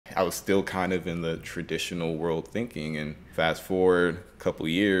I was still kind of in the traditional world thinking. And fast forward a couple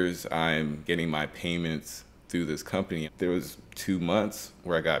years, I'm getting my payments through this company. There was 2 months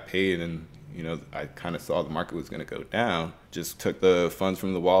where I got paid, and I kind of saw the market was going to go down. Just took the funds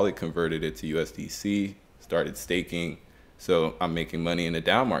from the wallet, converted it to USDC, started staking. So I'm making money in the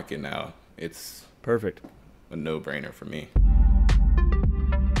down market now. It's perfect. A no-brainer for me.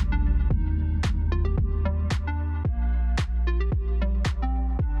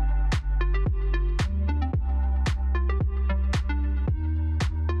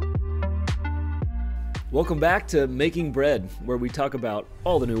 Welcome back to Making Bread, where we talk about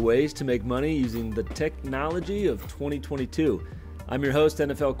all the new ways to make money using the technology of 2022. I'm your host,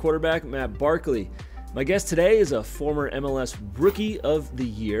 NFL quarterback Matt Barkley. My guest today is a former MLS Rookie of the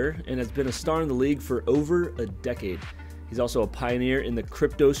Year and has been a star in the league for over a decade. He's also a pioneer in the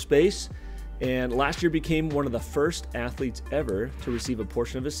crypto space, and last year became one of the first athletes ever to receive a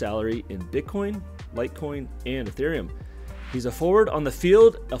portion of his salary in Bitcoin, Litecoin, and Ethereum. He's a forward on the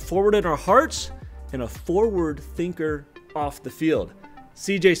field, a forward in our hearts, and a forward thinker off the field.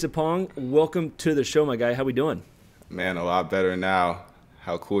 CJ Sapong, welcome to the show, my guy. How we doing? Man, a lot better now.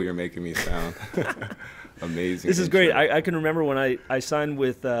 How cool you're making me sound. Amazing. This is great. I can remember when I signed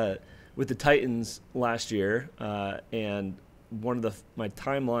with the Titans last year, and one of my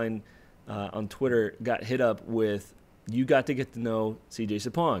timeline on Twitter got hit up with, you got to get to know CJ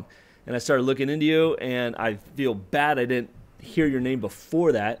Sapong. And I started looking into you, and I feel bad I didn't hear your name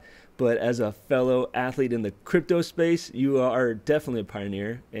before that. But as a fellow athlete in the crypto space, you are definitely a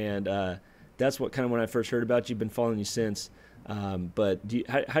pioneer, and that's what kind of when I first heard about you. Been following you since. But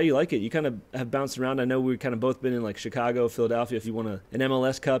how do you like it? You kind of have bounced around. I know we've kind of both been in like Chicago, Philadelphia. If you won an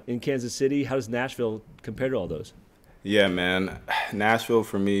MLS Cup in Kansas City, how does Nashville compare to all those? Yeah, man, Nashville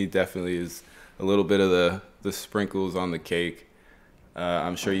for me definitely is a little bit of the sprinkles on the cake.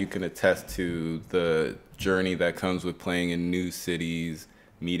 I'm sure you can attest to the journey that comes with playing in new cities,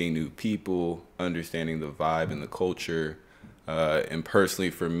 meeting new people, understanding the vibe and the culture. And personally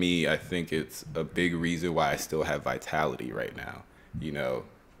for me, I think it's a big reason why I still have vitality right now.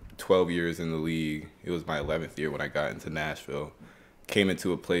 12 years in the league. It was my 11th year when I got into Nashville. Came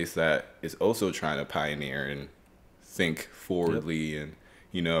into a place that is also trying to pioneer and think forwardly. Yep.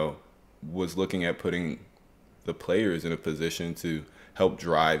 And, was looking at putting the players in a position to help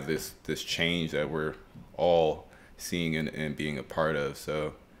drive this change that we're all seeing and being a part of.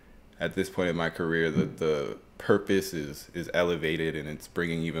 So at this point in my career, the purpose is elevated, and it's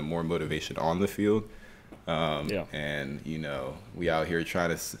bringing even more motivation on the field. And we out here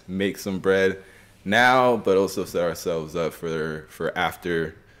trying to make some bread now, but also set ourselves up for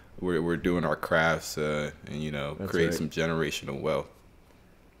after we're doing our crafts and create some generational wealth.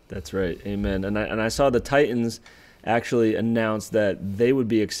 That's right. Amen. And I saw the Titans actually announce that they would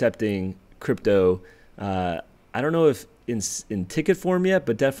be accepting crypto. I don't know if in ticket form yet,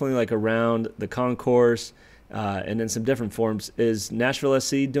 but definitely like around the concourse and in some different forms. Is Nashville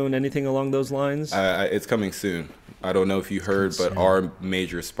SC doing anything along those lines? It's coming soon. I don't know if you heard, but our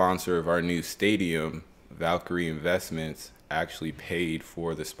major sponsor of our new stadium, Valkyrie Investments, actually paid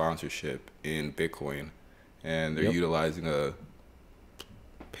for the sponsorship in Bitcoin. And they're utilizing a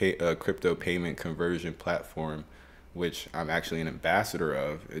crypto payment conversion platform, which I'm actually an ambassador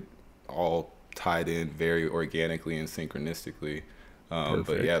of. It all tied in very organically and synchronistically.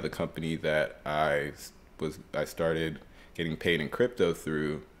 But yeah, the company that I started getting paid in crypto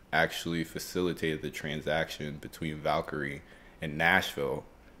through actually facilitated the transaction between Valkyrie and Nashville.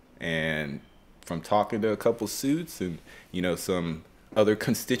 And from talking to a couple suits and some other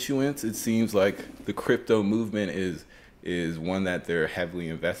constituents, it seems like the crypto movement is one that they're heavily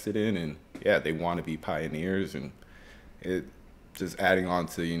invested in, and yeah, they want to be pioneers. And it just adding on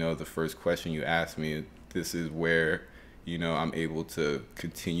to the first question you asked me, this is where I'm able to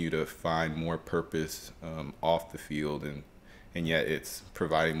continue to find more purpose off the field, and yet it's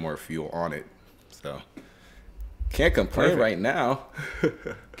providing more fuel on it. So can't complain right now.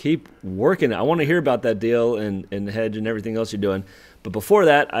 Keep working. I want to hear about that deal and hedge and everything else you're doing. But before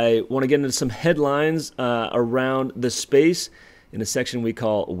that, I want to get into some headlines around the space in a section we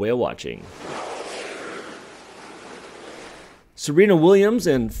call whale watching. Serena Williams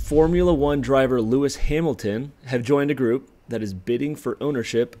and Formula One driver Lewis Hamilton have joined a group that is bidding for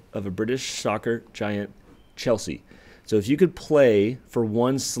ownership of a British soccer giant, Chelsea. So if you could play for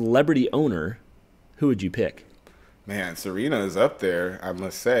one celebrity owner, who would you pick? Man, Serena is up there, I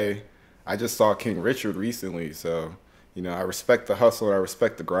must say. I just saw King Richard recently, so I respect the hustle and I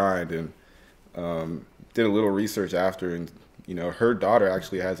respect the grind, and did a little research after, and her daughter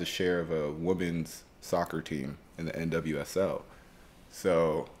actually has a share of a women's soccer team in the NWSL.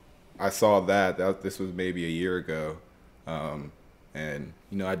 So I saw this was maybe a year ago, and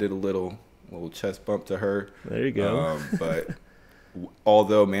I did a little chest bump to her. There you go. But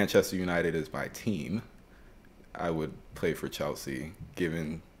although Manchester United is my team, I would play for Chelsea,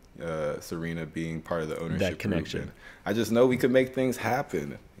 given Serena being part of the ownership That connection. group. And I just know we could make things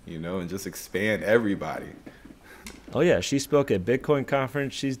happen, and just expand everybody. Oh yeah, she spoke at Bitcoin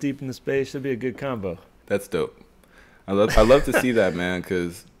conference. She's deep in the space. Should be a good combo. That's dope. I love to see that, man,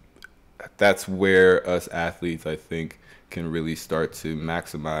 because that's where us athletes, I think, can really start to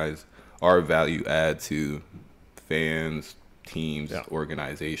maximize our value add to fans, teams,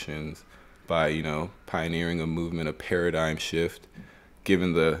 organizations by, pioneering a movement, a paradigm shift.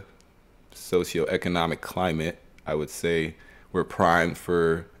 Given the socioeconomic climate, I would say we're primed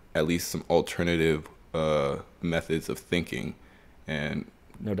for at least some alternative methods of thinking. And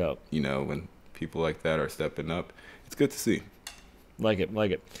no doubt, when people like that are stepping up, it's good to see. Like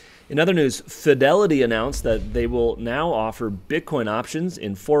it. In other news, Fidelity announced that they will now offer Bitcoin options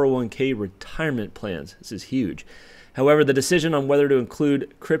in 401k retirement plans. This is huge. However, the decision on whether to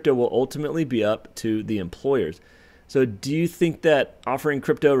include crypto will ultimately be up to the employers. So do you think that offering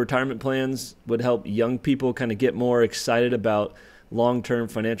crypto retirement plans would help young people kind of get more excited about long-term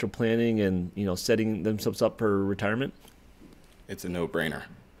financial planning and, setting themselves up for retirement? It's a no-brainer.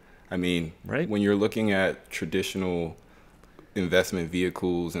 I mean, right? When you're looking at traditional investment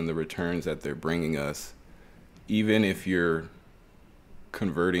vehicles and the returns that they're bringing us, even if you're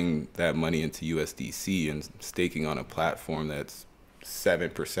converting that money into USDC and staking on a platform that's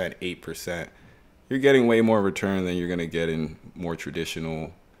 7%, 8%, you're getting way more return than you're going to get in more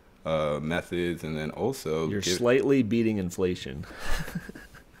traditional methods. And then also you're slightly beating inflation.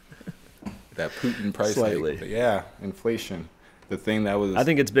 That Putin price slightly. hike. Yeah, inflation. The thing that was, I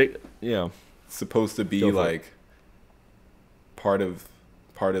think it's big, supposed to be like part of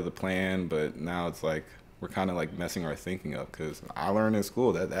the plan, but now it's like we're kind of like messing our thinking up, because I learned in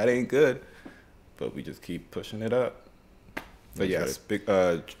school that ain't good, but we just keep pushing it up. But yes, right.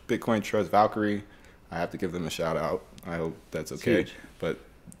 Bitcoin Trust Valkyrie, I have to give them a shout out. I hope that's okay. But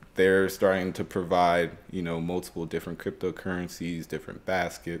they're starting to provide, multiple different cryptocurrencies, different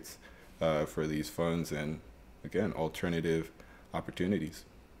baskets for these funds, and again, alternative opportunities.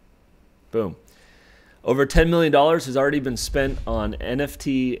 Boom. Over $10 million has already been spent on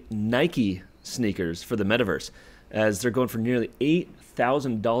NFT Nike sneakers for the metaverse, as they're going for nearly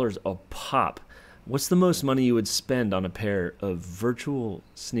 $8,000 a pop. What's the most money you would spend on a pair of virtual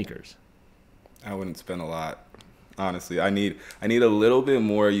sneakers? I wouldn't spend a lot, honestly. I need a little bit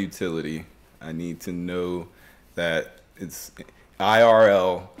more utility. I need to know that it's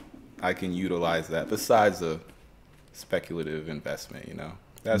IRL. I can utilize that besides a speculative investment.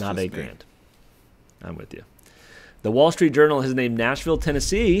 That's not just $8,000. I'm with you. The Wall Street Journal has named Nashville,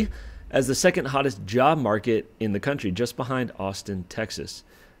 Tennessee, as the second hottest job market in the country, just behind Austin, Texas.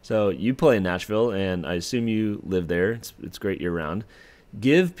 So you play in Nashville, and I assume you live there. It's great year-round.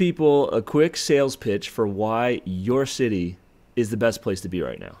 Give people a quick sales pitch for why your city is the best place to be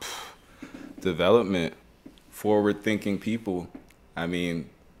right now. Development, forward-thinking people. I mean,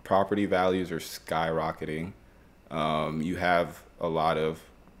 property values are skyrocketing. You have a lot of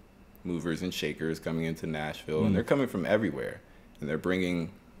movers and shakers coming into Nashville, and they're coming from everywhere, and they're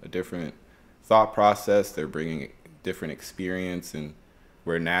bringing a different thought process. They're bringing different experience, and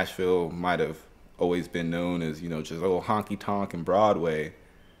where Nashville might have always been known as, just a little honky tonk and Broadway,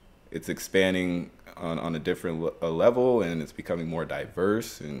 it's expanding on a different level, and it's becoming more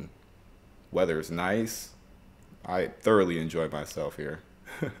diverse, and weather is nice. I thoroughly enjoy myself here.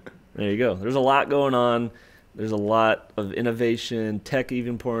 There you go. There's a lot going on. There's a lot of innovation, tech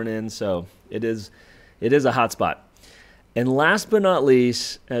even pouring in, so it is a hot spot. And last but not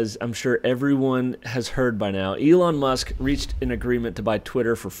least, as I'm sure everyone has heard by now, Elon Musk reached an agreement to buy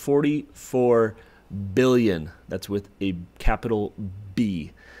Twitter for $44 billion. That's with a capital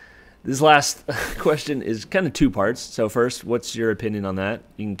B. This last question is kind of two parts. So first, what's your opinion on that?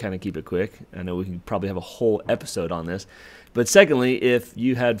 You can kind of keep it quick. I know we can probably have a whole episode on this. But secondly, if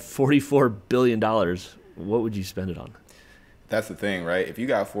you had $44 billion, what would you spend it on? That's the thing, right? If you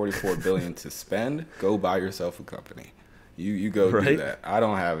got $44 billion to spend, go buy yourself a company. You go do that. I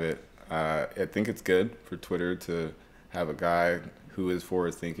don't have it. I think it's good for Twitter to have a guy who is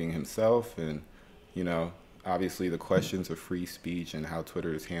forward thinking himself, and obviously the questions of free speech and how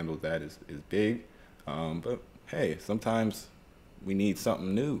Twitter has handled that is big. But hey, sometimes we need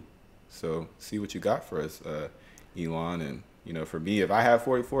something new. So see what you got for us, Elon. And for me, if I have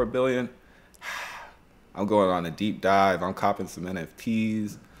 $44 billion, I'm going on a deep dive. I'm copping some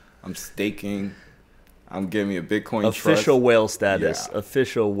NFTs. I'm staking. I'm giving me a Bitcoin official trust. whale status. Yeah.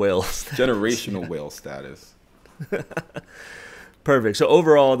 Official whale status. Generational whale status. Perfect. So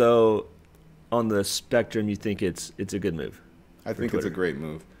overall, though, on the spectrum, you think it's a good move? I think it's a great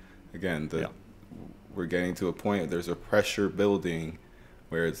move. Again, we're getting to a point, there's a pressure building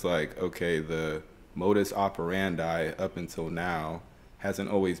where it's like, okay, the modus operandi up until now hasn't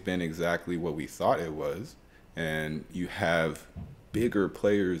always been exactly what we thought it was. And you have bigger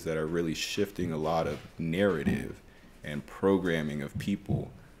players that are really shifting a lot of narrative and programming of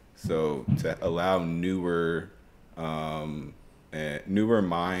people. So to allow newer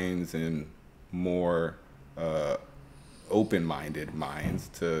minds and more open-minded minds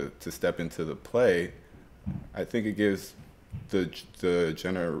to step into the play, I think it gives the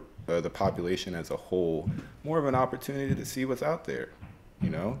population as a whole more of an opportunity to see what's out there.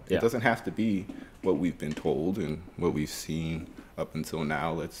 It doesn't have to be what we've been told and what we've seen up until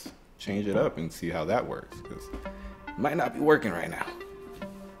now. Let's change it up and see how that works, because it might not be working right now.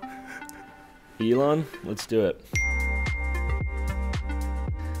 Elon, let's do it.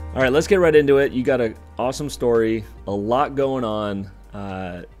 All right, let's get right into it. You got an awesome story, a lot going on.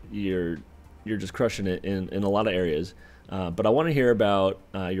 You're just crushing it in a lot of areas. But I want to hear about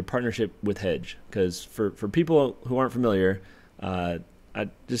your partnership with Hedge, because for people who aren't familiar, I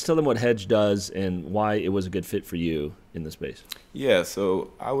just tell them what Hedge does and why it was a good fit for you in the space. Yeah,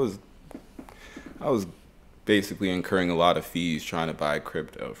 so I was basically incurring a lot of fees trying to buy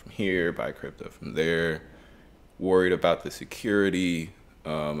crypto from here, buy crypto from there, worried about the security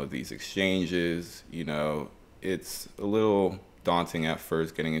of these exchanges. It's a little daunting at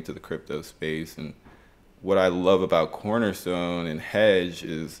first getting into the crypto space. And what I love about Cornerstone and Hedge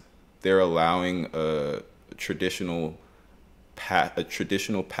is they're allowing a traditional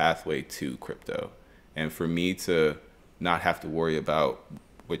pathway to crypto. And for me to not have to worry about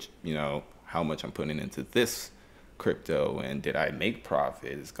how much I'm putting into this crypto and did I make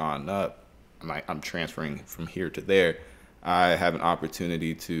profit, it's gone up, I'm transferring from here to there. I have an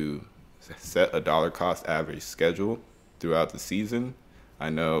opportunity to set a dollar cost average schedule throughout the season. I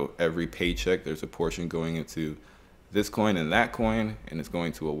know every paycheck there's a portion going into this coin and that coin, and it's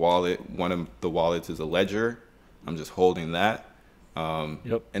going to a wallet. One of the wallets is a ledger. I'm just holding that.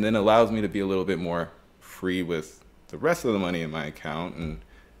 And then allows me to be a little bit more free with the rest of the money in my account, and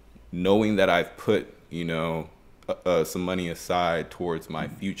knowing that I've put some money aside towards my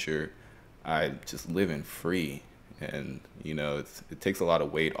future. I just living free, and it takes a lot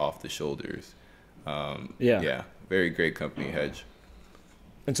of weight off the shoulders. Very great company, Hedge.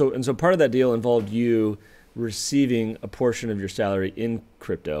 And so part of that deal involved you receiving a portion of your salary in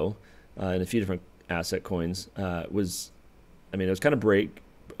crypto in a few different asset coins. It was kind of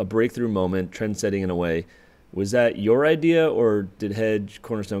a breakthrough moment, trend setting in a way. Was that your idea, or did Hedge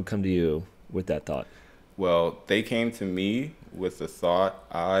Cornerstone come to you with that thought? Well, they came to me with the thought.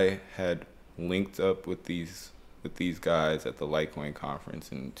 I had linked up with these guys at the Litecoin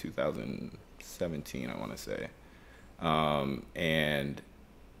conference in 2017, I want to say. And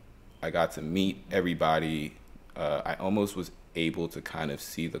I got to meet everybody. I almost was able to kind of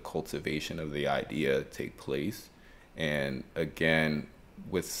see the cultivation of the idea take place. And again,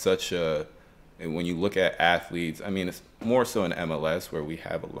 with and when you look at athletes, it's more so in MLS, where we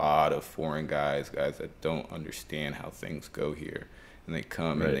have a lot of foreign guys that don't understand how things go here. And they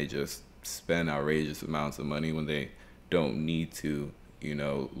come and they just spend outrageous amounts of money when they don't need to.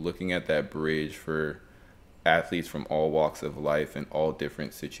 Looking at that bridge for athletes from all walks of life and all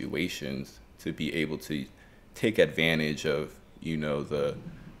different situations to be able to take advantage of, the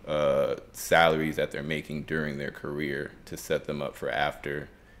salaries that they're making during their career to set them up for after.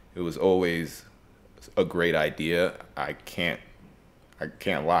 It was always a great idea. I can't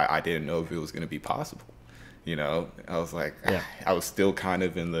lie, I didn't know if it was going to be possible. I was like, I was still kind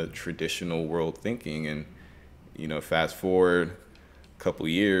of in the traditional world thinking, and fast forward a couple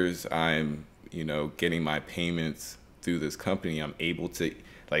years, I'm getting my payments through this company. I'm able to,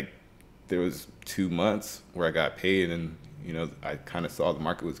 there was 2 months where I got paid, and I kind of saw the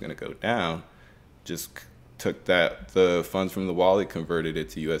market was going to go down. Just took the funds from the wallet, converted it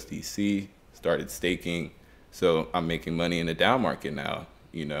to USDC, started staking. So I'm making money in the down market now.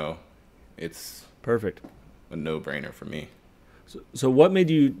 It's perfect, a no-brainer for me. So what made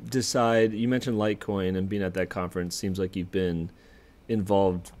you decide? You mentioned Litecoin, and being at that conference seems like you've been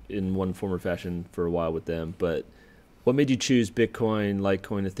involved in one form or fashion for a while with them, but what made you choose Bitcoin,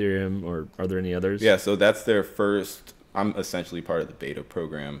 Litecoin, Ethereum, or are there any others? Yeah, so that's their first. I'm essentially part of the beta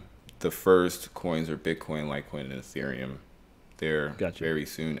program. The first coins are Bitcoin, Litecoin, and Ethereum. They're very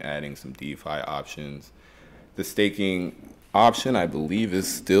soon adding some DeFi options. The staking option, I believe,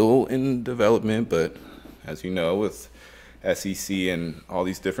 is still in development, but as you know, with SEC and all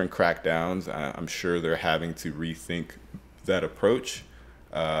these different crackdowns, I'm sure they're having to rethink that approach.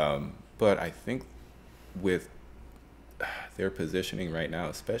 But I think with their positioning right now,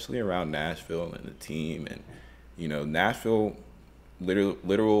 especially around Nashville and the team, and Nashville,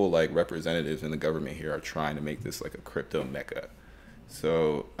 literal like representatives in the government here are trying to make this like a crypto mecca.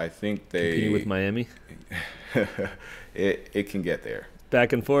 So I think they competing with Miami. it can get there.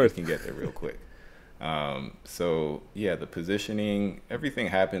 Back and forth. It can get there real quick. So yeah, the positioning, everything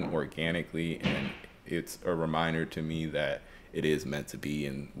happened organically, and it's a reminder to me that it is meant to be,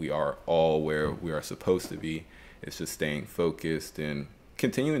 and we are all where we are supposed to be. It's just staying focused and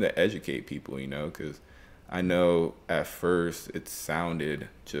continuing to educate people, because I know at first it sounded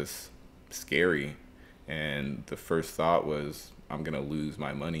just scary, and the first thought was, I'm going to lose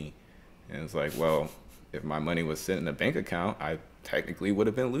my money. And it's like, well, if my money was sitting in a bank account, I technically would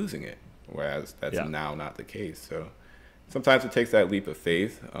have been losing it, whereas that's now not the case. So sometimes it takes that leap of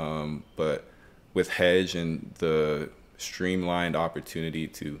faith, but with hedge and the streamlined opportunity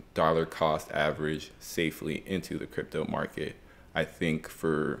to dollar cost average safely into the crypto market, I think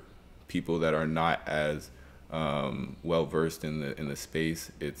for people that are not as well versed in the space,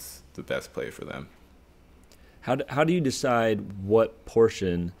 it's the best play for them. How do you decide what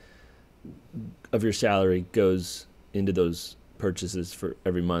portion of your salary goes into those purchases for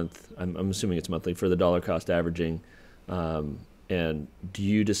every month? I'm assuming it's monthly for the dollar cost averaging. And do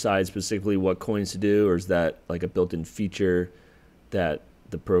you decide specifically what coins to do, or is that like a built-in feature that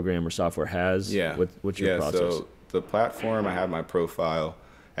the program or software has? Yeah. What's your process? So the platform, I have my profile.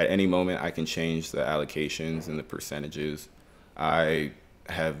 At any moment, I can change the allocations and the percentages. I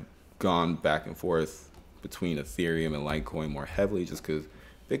have gone back and forth between Ethereum and Litecoin more heavily just because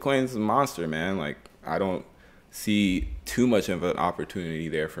Bitcoin's a monster, man. Like, I don't see too much of an opportunity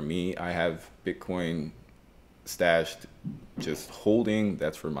there for me. I have Bitcoin stashed, just holding.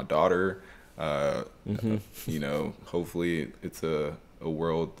 That's for my daughter. Hopefully it's a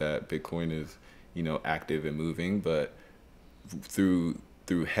world that Bitcoin is, active and moving. But through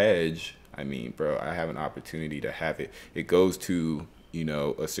hedge, I mean, bro, I have an opportunity to have it. It goes to,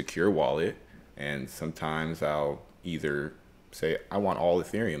 a secure wallet. And sometimes I'll either say, I want all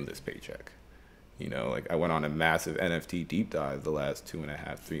Ethereum this paycheck. Like I went on a massive NFT deep dive the last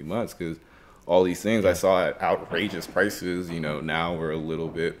 2.5, 3 months because all these things I saw at outrageous prices, now we're a little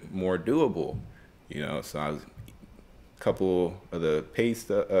bit more doable. So I was a couple of the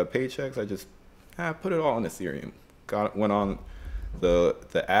paychecks, I just put it all on Ethereum. Went on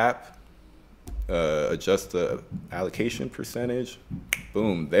the app, adjust the allocation percentage,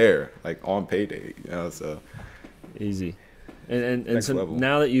 boom, there, like on payday, so easy. And so level.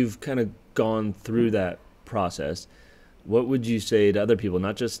 Now that you've kind of gone through that process, what would you say to other people,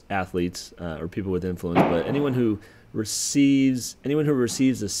 not just athletes or people with influence, but anyone who receives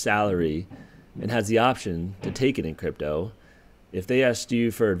a salary and has the option to take it in crypto? If they asked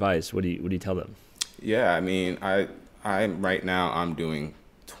you for advice, what do you tell them? Yeah, I mean, I'm right now I'm doing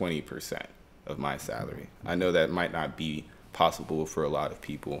 20% of my salary. I know that might not be possible for a lot of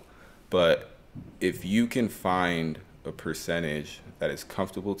people, but if you can find a percentage that is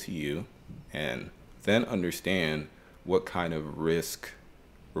comfortable to you and then understand what kind of risk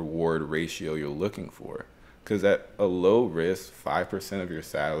reward ratio you're looking for, because at a low risk 5% of your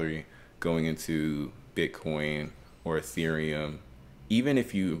salary going into Bitcoin or Ethereum, even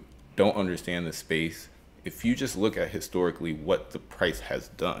if you don't understand the space, if you just look at historically what the price has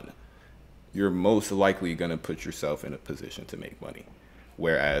done, you're most likely going to put yourself in a position to make money.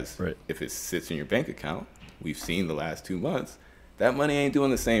 Whereas if it sits in your bank account, we've seen the last 2 months, that money ain't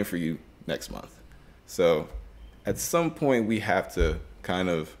doing the same for you next month. So at some point we have to kind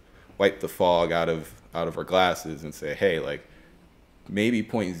of wipe the fog out of our glasses and say, hey, like maybe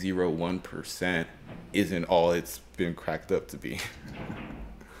 0.01% isn't all it's been cracked up to be.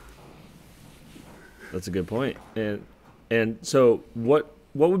 That's a good point. And so what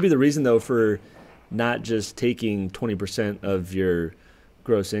would be the reason though for not just taking 20% of your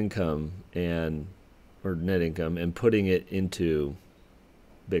gross income or net income and putting it into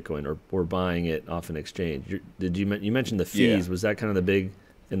Bitcoin or buying it off an exchange? You mentioned the fees? Yeah. Was that kind of the big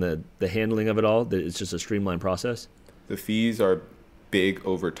in the handling of it all? That it's just a streamlined process? The fees are big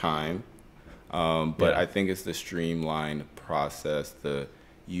over time, but I think it's the streamlined process, the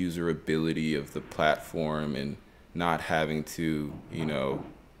userability of the platform, and not having to,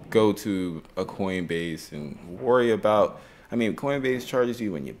 go to a Coinbase and worry about, I mean, Coinbase charges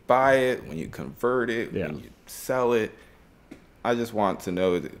you when you buy it, when you convert it, when you sell it. I just want to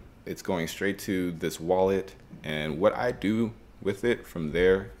know that it's going straight to this wallet, and what I do with it from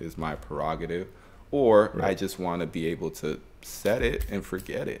there is my prerogative. or I just want to be able to set it and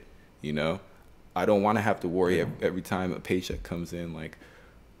forget it. You know, I don't want to have to worry every time a paycheck comes in, like,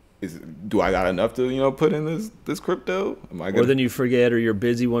 do I got enough to, put in this crypto? Am I gonna, or then you forget, or you're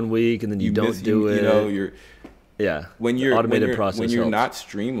busy one week and then you don't do it. When you're automated process when you're helps. not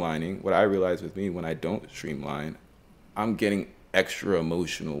streamlining, what I realize with me, when I don't streamline, I'm getting extra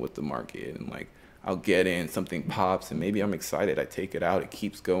emotional with the market, and like I'll get in, something pops, and maybe I'm excited. I take it out, it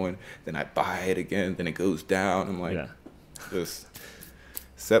keeps going, then I buy it again, then it goes down. I'm like, just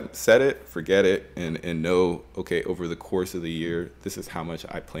set it, forget it, and know, okay, over the course of the year, this is how much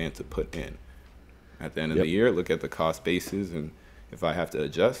I plan to put in. At the end of the year, look at the cost basis, and if I have to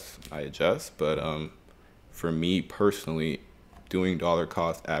adjust, I adjust. But for me personally, doing dollar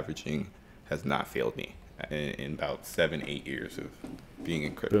cost averaging has not failed me in about 7-8 years of being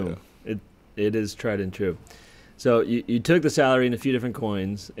in crypto. Boom. It is tried and true. So you took the salary in a few different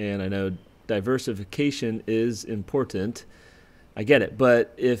coins, and I know diversification is important. I get it,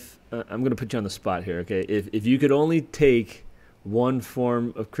 but if I'm going to put you on the spot here, okay? If you could only take one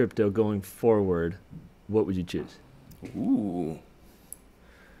form of crypto going forward, what would you choose? Ooh.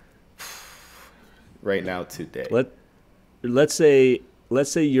 Right now, today. Let's say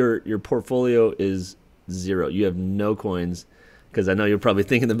your portfolio is zero. You have no coins, because I know you're probably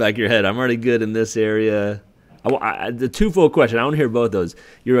thinking in the back of your head, I'm already good in this area. The twofold question, I want to hear both those.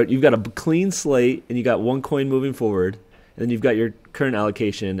 You've got a clean slate, and you got one coin moving forward, and then you've got your current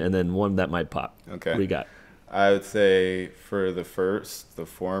allocation, and then one that might pop. Okay. What do you got? I would say for the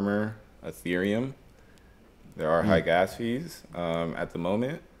former, Ethereum. There are high gas fees at the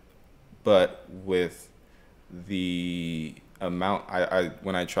moment, but with the amount,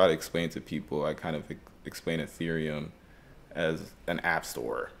 when I try to explain to people, I kind of explain Ethereum as an app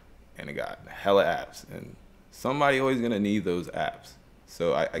store, and it got hella apps, and somebody always gonna need those apps.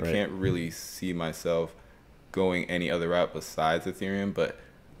 So I can't really see myself going any other route besides Ethereum. But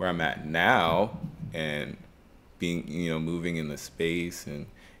where I'm at now, and being, moving in the space, and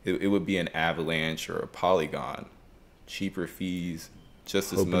it would be an Avalanche or a Polygon, cheaper fees,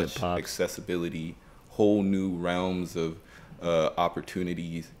 just as much accessibility, whole new realms of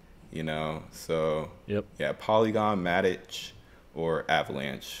opportunities, So yeah, Polygon, Matic, or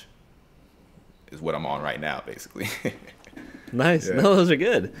Avalanche is what I'm on right now, basically. Nice. Yeah. No, those are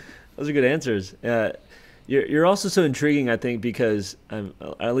good. Those are good answers. You're also so intriguing, I think, because I'm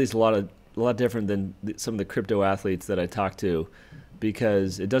at least a lot different than some of the crypto athletes that I talk to,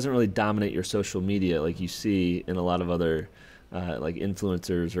 because it doesn't really dominate your social media like you see in a lot of other like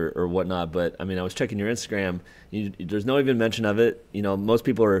influencers or whatnot. But I mean, I was checking your Instagram. There's no even mention of it. Most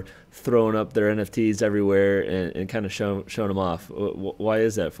people are throwing up their NFTs everywhere and kind of showing them off. Why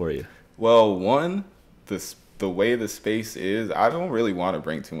is that for you? Well, one, the way the space is, I don't really want to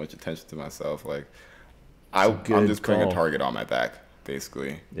bring too much attention to myself. Like, I'm just putting a target on my back,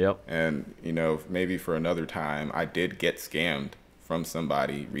 basically. Yep. And, maybe for another time, I did get scammed from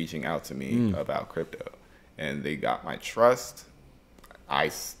somebody reaching out to me about crypto. And they got my trust.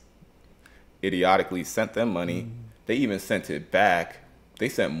 I idiotically sent them money. They even sent it back. They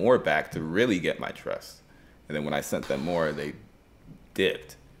sent more back to really get my trust. And then when I sent them more, they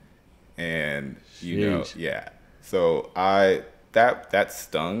dipped. And, yeah. So that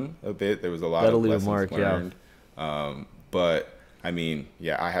stung a bit. There was a lot of lessons learned. Yeah. But I mean,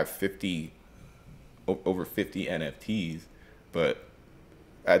 yeah, I have over 50 NFTs. But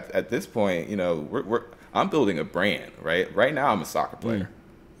at this point, I'm building a brand, right? Right now, I'm a soccer player.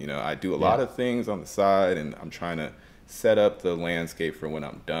 I do a lot of things on the side, and I'm trying to set up the landscape for when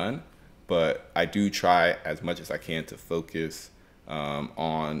I'm done. But I do try as much as I can to focus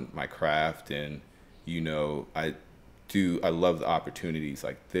on my craft, and I love the opportunities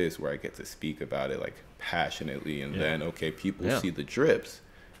like this where I get to speak about it like passionately, and then people see the drips,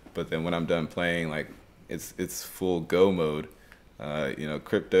 but then when I'm done playing, like it's full go mode.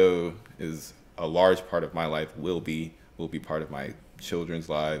 Crypto is a large part of my life, will be part of my children's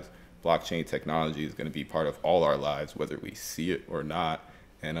lives. Blockchain technology is going to be part of all our lives, whether we see it or not.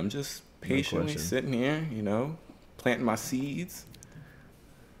 And I'm just patiently sitting here, planting my seeds,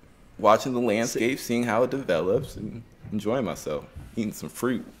 watching the landscape, seeing how it develops, and enjoying myself, eating some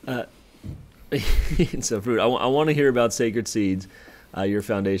fruit. Eating some fruit. I want to hear about Sacred Seeds, your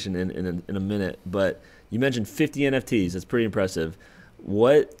foundation, in a minute. But you mentioned 50 NFTs. That's pretty impressive.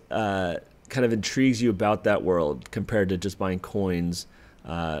 What kind of intrigues you about that world compared to just buying coins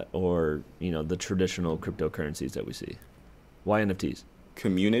or the traditional cryptocurrencies that we see? Why NFTs?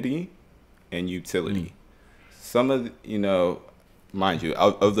 Community and utility. Some of mind you,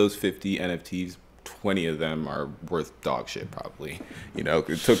 of those 50 NFTs, 20 of them are worth dog shit probably. You know,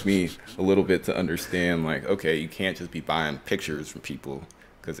 it took me a little bit to understand, like, okay, you can't just be buying pictures from people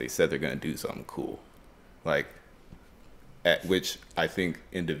because they said they're going to do something cool. Like, at which I think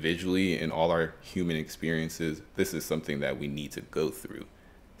individually in all our human experiences, this is something that we need to go through.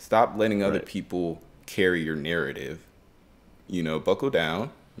 Stop letting other people carry your narrative. You know, buckle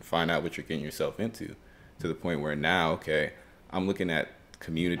down and find out what you're getting yourself into, to the point where now, okay, I'm looking at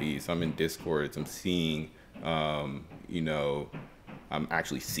communities, I'm in Discords, I'm seeing, you know, I'm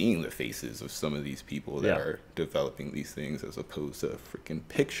actually seeing the faces of some of these people that are developing these things as opposed to a freaking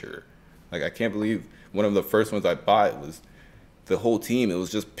picture. Like, I can't believe one of the first ones I bought was the whole team. It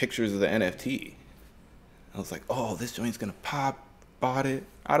was just pictures of the NFT. I was like, oh, this joint's going to pop. Bought it.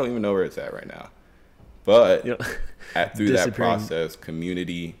 I don't even know where it's at right now. But through that process,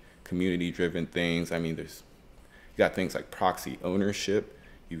 community-driven things. I mean, you got things like proxy ownership.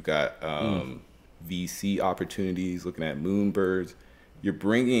 You've got VC opportunities, looking at moonbirds. You're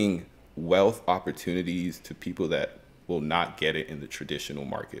bringing wealth opportunities to people that will not get it in the traditional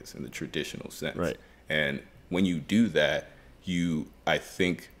markets, in the traditional sense. Right. And when you do that, you, I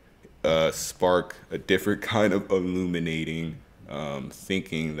think, spark a different kind of illuminating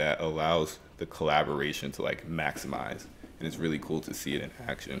thinking that allows the collaboration to like maximize. And it's really cool to see it in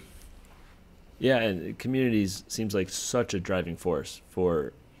action. Yeah, and communities seems like such a driving force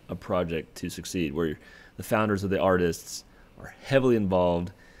for a project to succeed, where the founders of the artists are heavily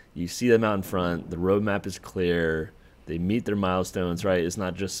involved. You see them out in front. The roadmap is clear. They meet their milestones, right? It's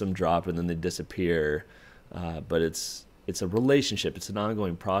not just some drop and then they disappear, but it's a relationship. It's an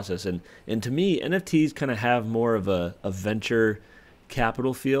ongoing process. And to me, NFTs kind of have more of a venture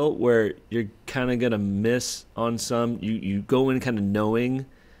capital feel, where you're kind of going to miss on some. You go in kind of knowing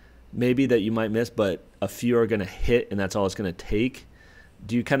maybe that you might miss, but a few are going to hit, and that's all it's going to take.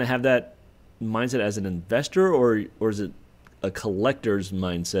 Do you kind of have that mindset as an investor, or is it a collector's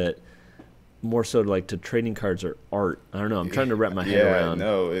mindset, more so like to trading cards or art? I don't know. I'm trying to wrap my head around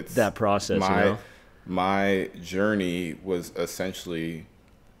it's that process. My journey was essentially,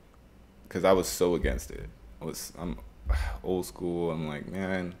 because I was so against it. I'm old school. I'm like,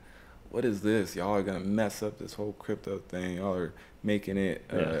 man, what is this? Y'all are going to mess up this whole crypto thing. Y'all are making it,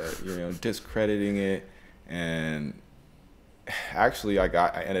 discrediting it. And actually, I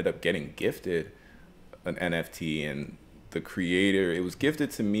ended up getting gifted an NFT, and the creator, it was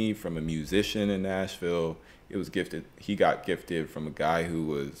gifted to me from a musician in Nashville. He got gifted from a guy who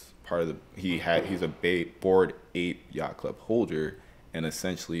was part of he's a Bored Ape Yacht Club holder, and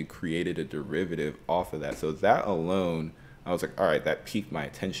essentially created a derivative off of that. So that alone, I was like, all right, that piqued my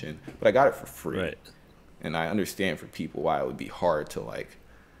attention, but I got it for free. Right. And I understand for people why it would be hard to like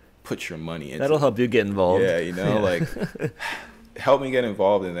put your money into. That'll help you get involved. Yeah, you know, like help me get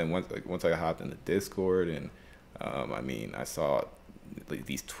involved. And then once I hopped in the Discord, and I mean, I saw like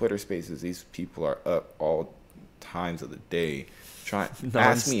these Twitter spaces. These people are up all times of the day, trying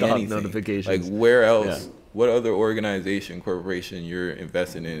ask me anything. Notifications. Like, where else? Yeah. What other organization, corporation you're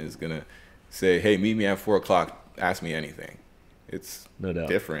investing in is gonna say, "Hey, meet me at 4:00. Ask me anything." It's no doubt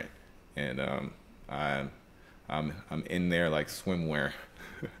different, and I'm in there like swimwear.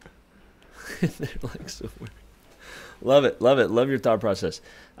 Love it. Love your thought process.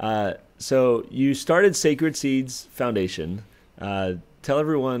 So you started Sacred Seeds Foundation. Tell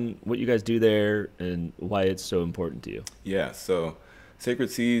everyone what you guys do there and why it's so important to you. Yeah, so Sacred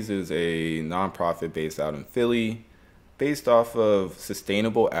Seeds is a nonprofit based out in Philly, based off of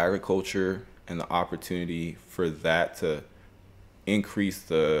sustainable agriculture and the opportunity for that to increase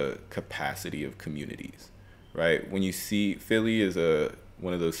the capacity of communities, right? When you see Philly is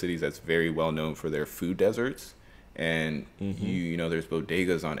one of those cities that's very well known for their food deserts, and you know there's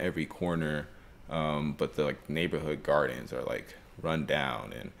bodegas on every corner, but the like neighborhood gardens are like run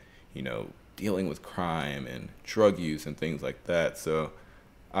down, and you know, dealing with crime and drug use and things like that. So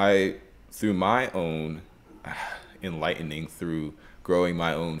I, through my own enlightening, through growing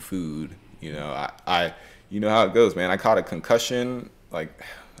my own food, you know, I you know how it goes, man. I caught a concussion, like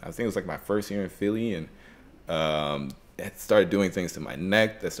I think it was like my first year in Philly, and it started doing things to my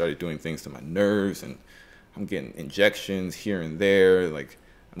neck, that started doing things to my nerves, and I'm getting injections here and there, like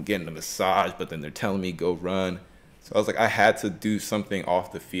I'm getting a massage, but then they're telling me go run. So I was like, I had to do something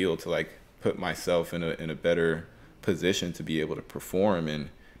off the field to like put myself in a better position to be able to perform. And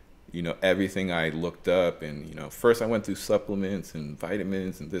you know, everything I looked up, and you know, first I went through supplements and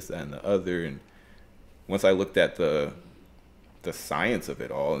vitamins and this, that, and the other, and once I looked at the science of it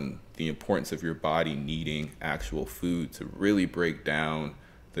all and the importance of your body needing actual food to really break down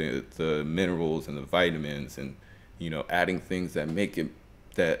the minerals and the vitamins, and you know, adding things that make it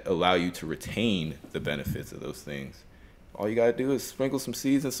that allow you to retain the benefits of those things. All you gotta do is sprinkle some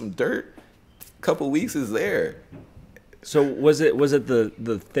seeds and some dirt. A couple weeks is there. So was it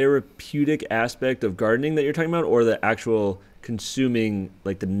the therapeutic aspect of gardening that you're talking about, or the actual consuming,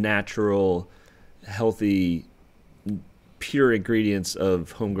 like the natural, healthy, pure ingredients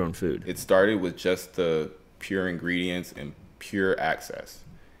of homegrown food? It started with just the pure ingredients and pure access,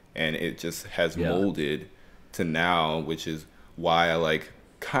 and it just has molded to now, which is why I like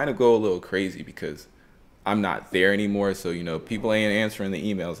kind of go a little crazy, because I'm not there anymore. So, you know, people ain't answering the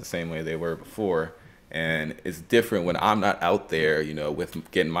emails the same way they were before. And it's different when I'm not out there, you know, with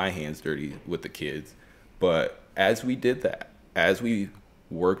getting my hands dirty with the kids. But as we did that, as we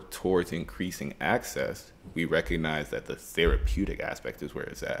worked towards increasing access, we recognized that the therapeutic aspect is where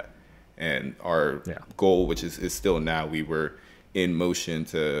it's at. And our goal, which is still now, we were in motion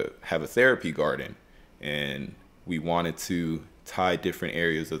to have a therapy garden. And we wanted to tie different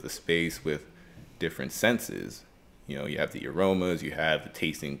areas of the space with different senses. You know, you have the aromas, you have the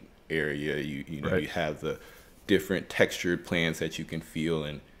tasting area, you know, you have the different textured plants that you can feel,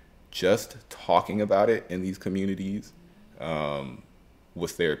 and just talking about it in these communities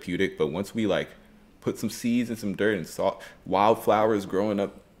was therapeutic. But once we like put some seeds and some dirt and saw wildflowers growing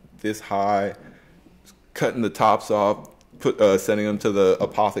up this high, cutting the tops off, sending them to the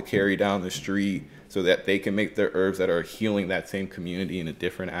apothecary down the street so that they can make their herbs that are healing that same community in a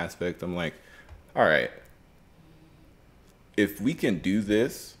different aspect, I'm like, all right, if we can do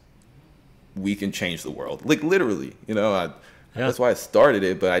this, we can change the world. Like literally, you know, that's why I started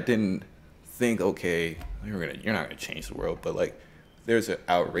it, but I didn't think, okay, you're not gonna change the world. But like, there's an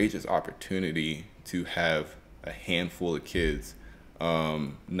outrageous opportunity to have a handful of kids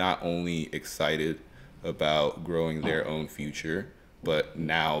not only excited about growing their own future, but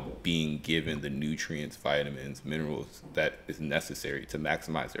now being given the nutrients, vitamins, minerals that is necessary to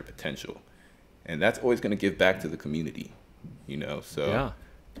maximize their potential. And that's always going to give back to the community, you know? So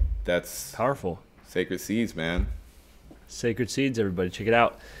that's powerful. Sacred Seeds, man. Sacred Seeds, everybody. Check it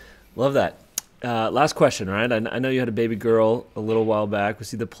out. Love that. Last question, right? I know you had a baby girl a little while back. We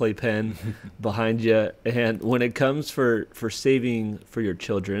see the playpen behind you. And when it comes for saving for your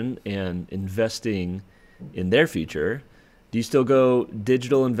children and investing in their future, do you still go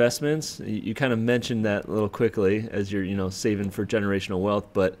digital investments? You kind of mentioned that a little quickly as you're, you know, saving for generational wealth,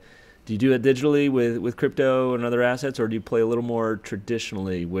 but do you do it digitally with crypto and other assets, or do you play a little more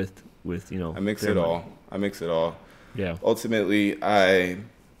traditionally with you know? I mix it all. Yeah. Ultimately, I'm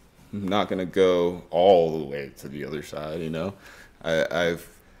not gonna go all the way to the other side. You know, I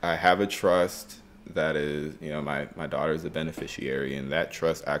have a trust that is, you know, my daughter is a beneficiary, and that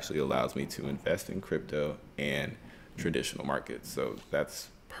trust actually allows me to invest in crypto and traditional markets. So that's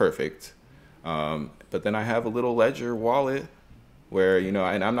perfect. But then I have a little ledger wallet where, you know,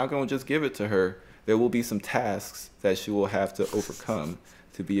 and I'm not going to just give it to her. There will be some tasks that she will have to overcome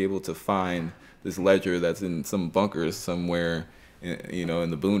to be able to find this ledger that's in some bunkers somewhere, you know,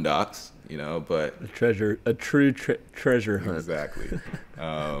 in the boondocks, you know, but a true treasure hunt. Exactly.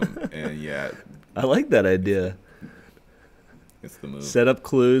 And yeah, I like that idea. It's the move. Set up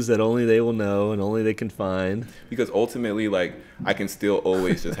clues that only they will know and only they can find. Because ultimately, like, I can still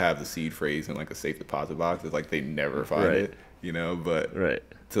always just have the seed phrase in like a safe deposit box. It's like they never find it, you know. But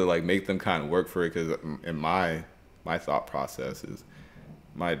to like make them kind of work for it, because in my thought process is,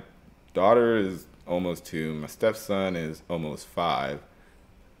 my daughter is almost 2, my stepson is almost 5.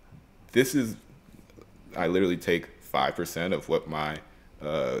 I literally take 5% of what my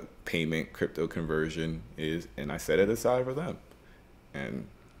payment crypto conversion is, and I set it aside for them. And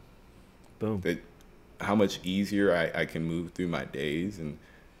boom, how much easier I can move through my days, and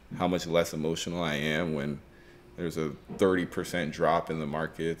how much less emotional I am when there's a 30% drop in the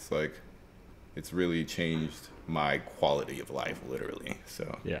markets. Like, it's really changed my quality of life, literally.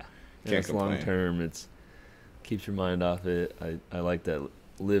 So yeah, can't complain. Long term, it's keeps your mind off it. I like that.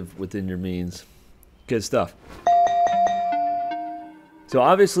 Live within your means. Good stuff. So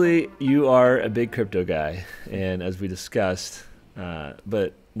obviously you are a big crypto guy, and as we discussed,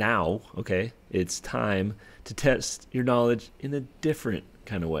 but now, okay, it's time to test your knowledge in a different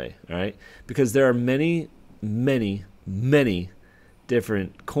kind of way, all right? Because there are many, many, many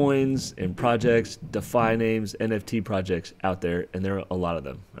different coins and projects, DeFi names, NFT projects out there, and there are a lot of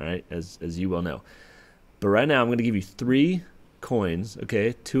them, all right, as you well know. But right now I'm going to give you 3 coins,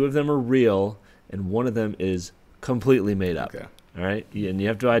 okay? 2 of them are real, and 1 of them is completely made up. Okay. All right, and you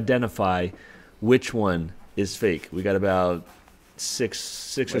have to identify which one is fake. We got about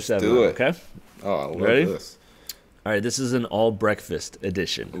six or 7. Let's do it. Okay. Oh, I love Ready? this. All right, this is an all breakfast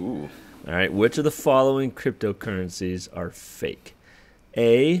edition. Ooh. All right, which of the following cryptocurrencies are fake?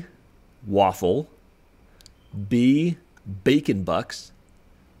 A, waffle, B, bacon bucks,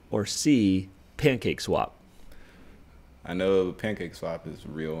 or C, pancake swap? I know pancake swap is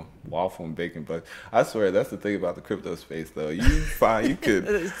real. Waffle and bacon bucks. I swear that's the thing about the crypto space though. You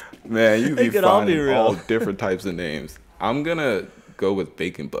could man, you be finding all different types of names. I'm gonna go with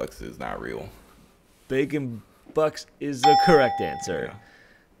bacon bucks is not real. Bacon bucks is the correct answer.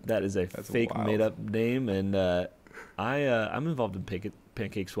 Yeah. That's fake made up name, and I'm involved in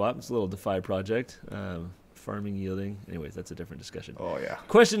pancake swap. It's a little DeFi project. Farming yielding. Anyways, that's a different discussion. Oh, yeah.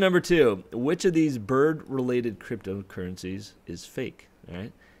 Question number 2. Which of these bird-related cryptocurrencies is fake? All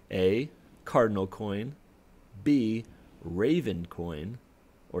right. A, cardinal coin. B, raven coin.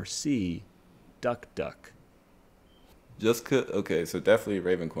 Or C, duck duck. Okay, so definitely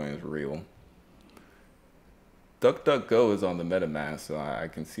Raven coin is real. DuckDuckGo is on the MetaMask, so I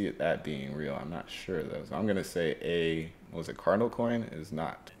can see that being real. I'm not sure though. So I'm gonna say Cardinal coin is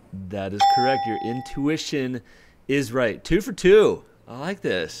not. That is correct. Your intuition is right. 2 for 2. I like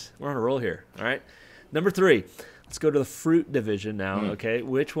this. We're on a roll here. All right. Number 3. Let's go to the fruit division now. Okay.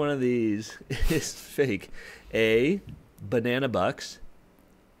 Which one of these is fake? A, banana bucks.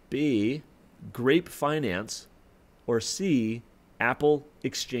 B, grape finance. Or C, apple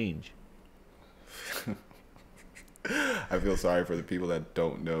exchange. I feel sorry for the people that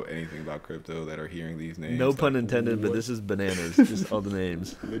don't know anything about crypto that are hearing these names. No pun intended, but this is bananas. Just all the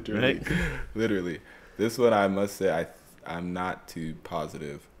names. Literally. Right? Literally. This one I must say I'm not too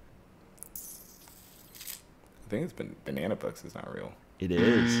positive. I think it's been banana bucks is not real. It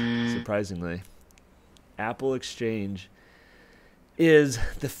is, surprisingly. Apple exchange is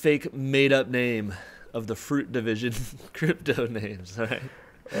the fake made up name of the fruit division crypto names. All right.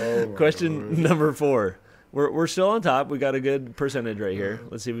 Oh, Question number 4. We're still on top. We got a good percentage right here.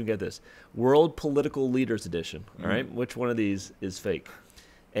 Let's see if we can get this. World Political Leaders Edition. All right. Which one of these is fake?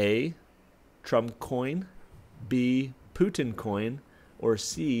 A, Trump coin. B, Putin coin. Or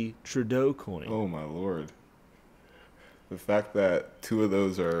C, Trudeau coin. Oh, my Lord. The fact that 2 of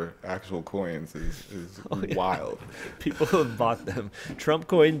those are actual coins is wild. People have bought them. Trump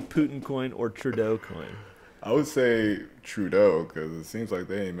coin, Putin coin, or Trudeau coin. I would say Trudeau because it seems like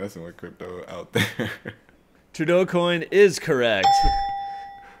they ain't messing with crypto out there. Trudeau coin is correct.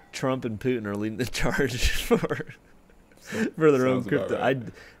 Trump and Putin are leading the charge for their own crypto. Right.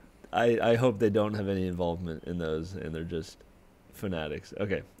 I hope they don't have any involvement in those and they're just fanatics.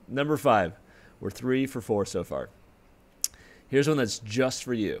 Okay, number 5. We're 3 for 4 so far. Here's one that's just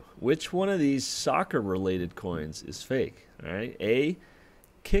for you. Which one of these soccer-related coins is fake? All right. A,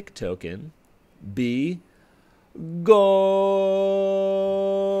 kick token. B, goal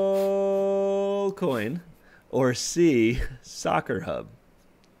coin. Or C, soccer hub.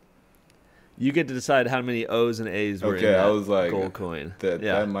 You get to decide how many O's and A's were in that goal coin.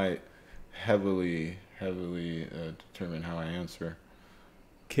 That might heavily determine how I answer.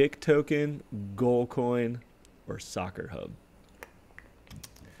 Kick token, goal coin, or soccer hub.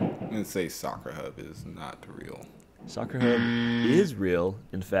 I'm going to say Soccer Hub is not real. Soccer Hub is real,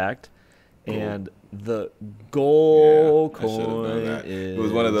 in fact. And the goal coin is... It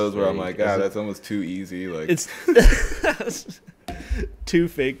was one of those where I'm like, that's almost too easy. Like it's too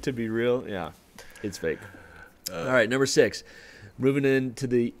fake to be real. Yeah, it's fake. All right, number 6. Moving into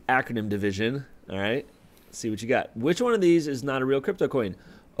the acronym division. All right, let's see what you got. Which one of these is not a real crypto coin?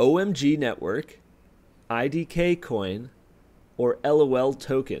 OMG Network, IDK coin, or LOL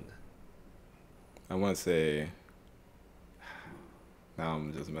token? I want to say... Now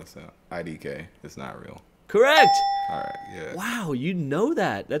I'm just messing up. IDK. It's not real. Correct. All right. Yeah. Wow, you know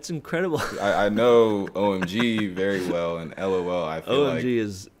that. That's incredible. I know OMG very well, and LOL. I feel OMG like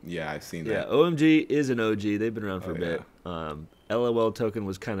is. Yeah, I've seen that. Yeah, OMG is an OG. They've been around for a bit. Yeah. LOL token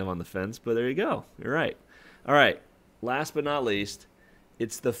was kind of on the fence, but there you go. You're right. All right. Last but not least,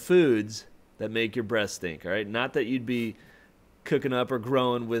 it's the foods that make your breath stink. All right. Not that you'd be cooking up or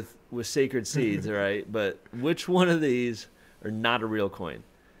growing with sacred seeds. All right. But which one of these are not a real coin?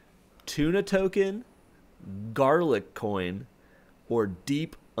 Tuna token, garlic coin, or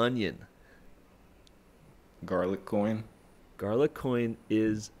deep onion? Garlic coin. Garlic coin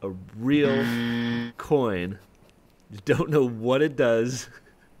is a real coin. You don't know what it does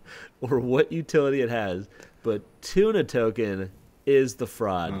or what utility it has, but tuna token is the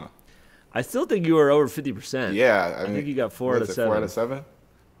fraud. Huh. I still think you are over 50%. Yeah, I think you got 4 out of 7. 4 out of 7?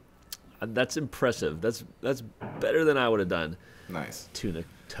 That's impressive. That's better than I would have done. Nice. Tuna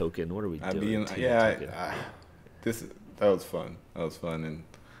token. What are we doing? That was fun. That was fun, and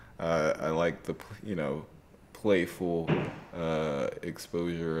I like the playful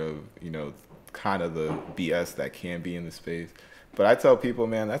exposure of kind of the BS that can be in the space. But I tell people,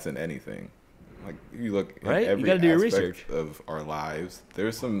 man, that's in anything. Like you look at right? every You got to do your aspect research of our lives.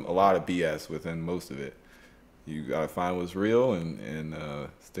 There's a lot of BS within most of it. You gotta find what's real and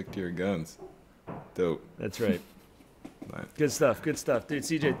stick to your guns. Dope. That's right. Nice. Good stuff, dude.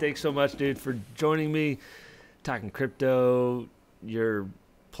 CJ, thanks so much, dude, for joining me, talking crypto. You're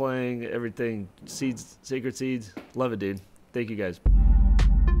playing everything, seeds, sacred seeds. Love it, dude. Thank you, guys.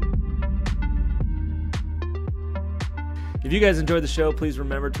 If you guys enjoyed the show, please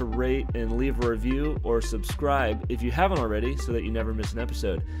remember to rate and leave a review or subscribe if you haven't already so that you never miss an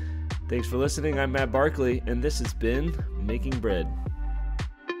episode. Thanks for listening. I'm Matt Barkley, and this has been Making Bread.